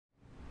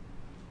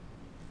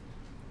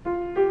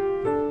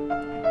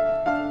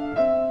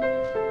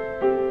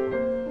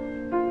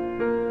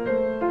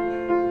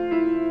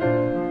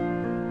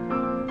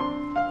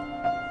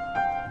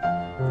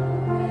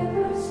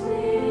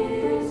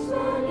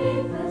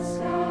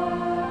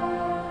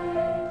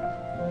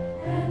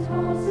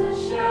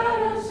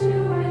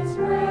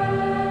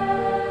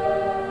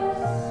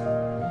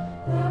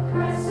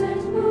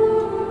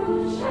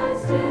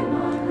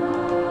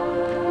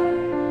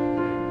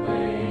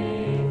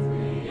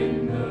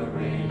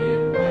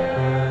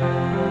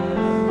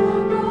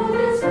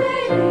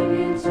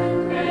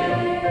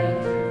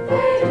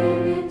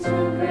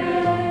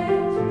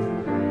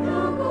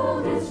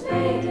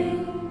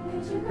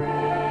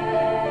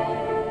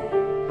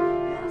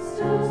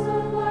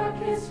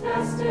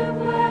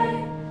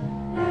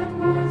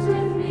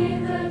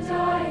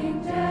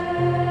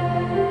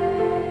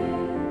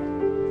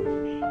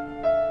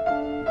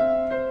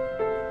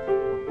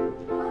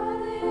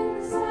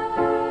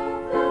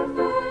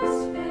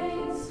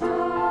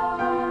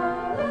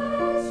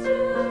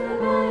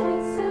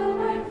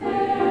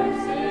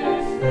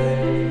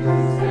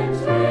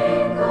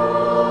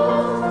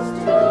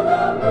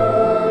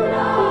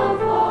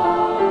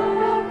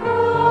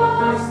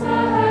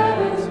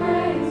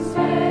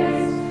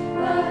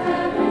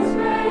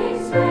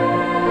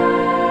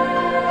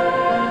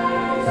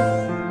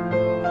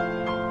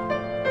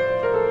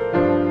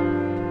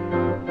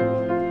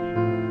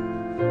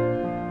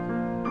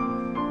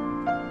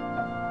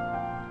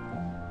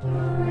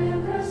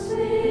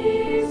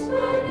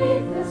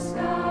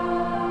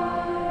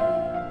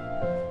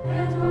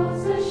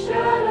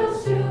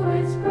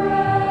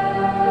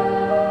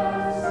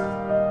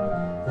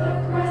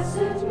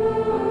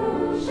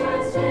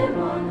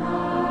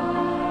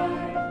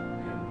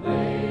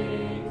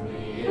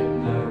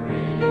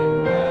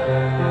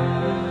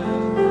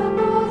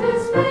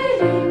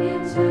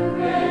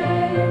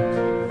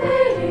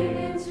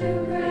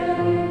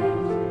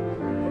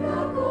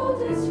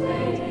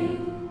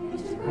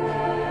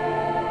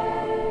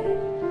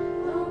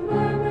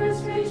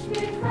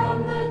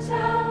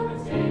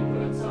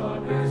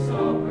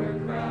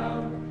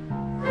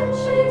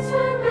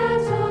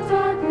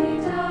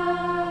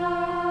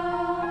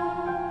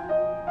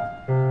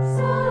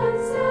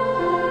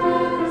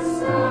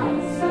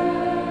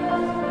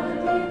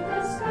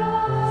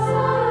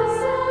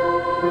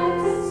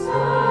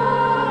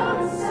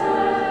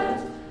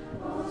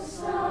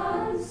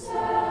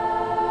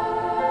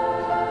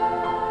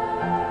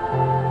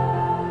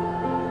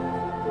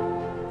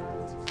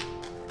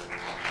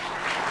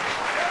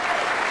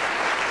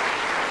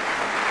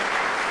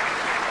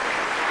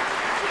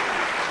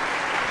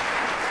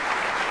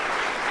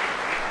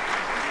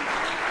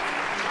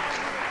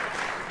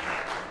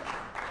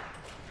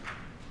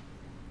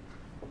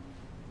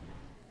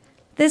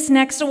This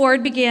next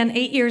award began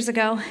 8 years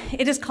ago.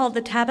 It is called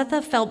the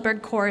Tabitha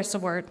Feldberg Chorus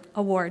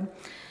Award.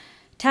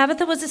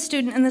 Tabitha was a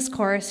student in this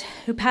chorus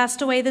who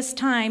passed away this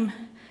time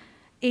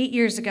 8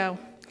 years ago.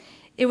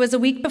 It was a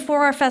week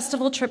before our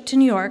festival trip to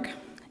New York,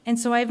 and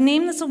so I've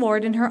named this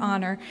award in her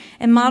honor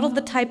and modeled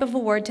the type of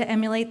award to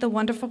emulate the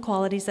wonderful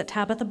qualities that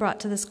Tabitha brought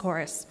to this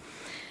chorus.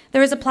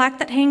 There is a plaque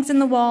that hangs in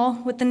the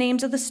wall with the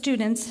names of the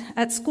students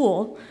at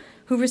school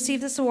who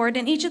received this award,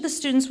 and each of the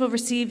students will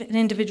receive an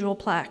individual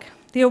plaque.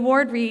 The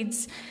award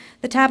reads,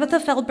 "The Tabitha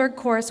Feldberg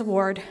Chorus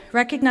Award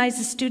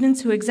recognizes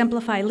students who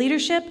exemplify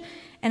leadership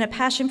and a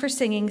passion for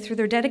singing through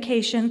their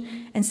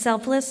dedication and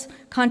selfless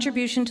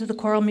contribution to the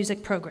choral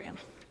music program."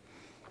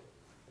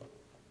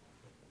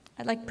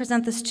 I'd like to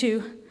present this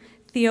to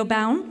Theo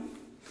Baum.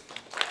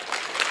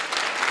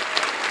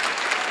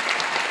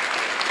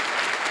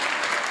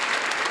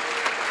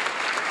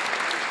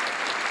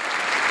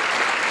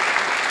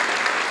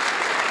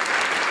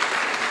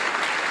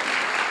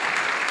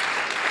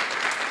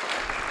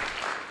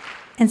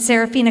 And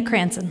Seraphina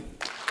Cranston.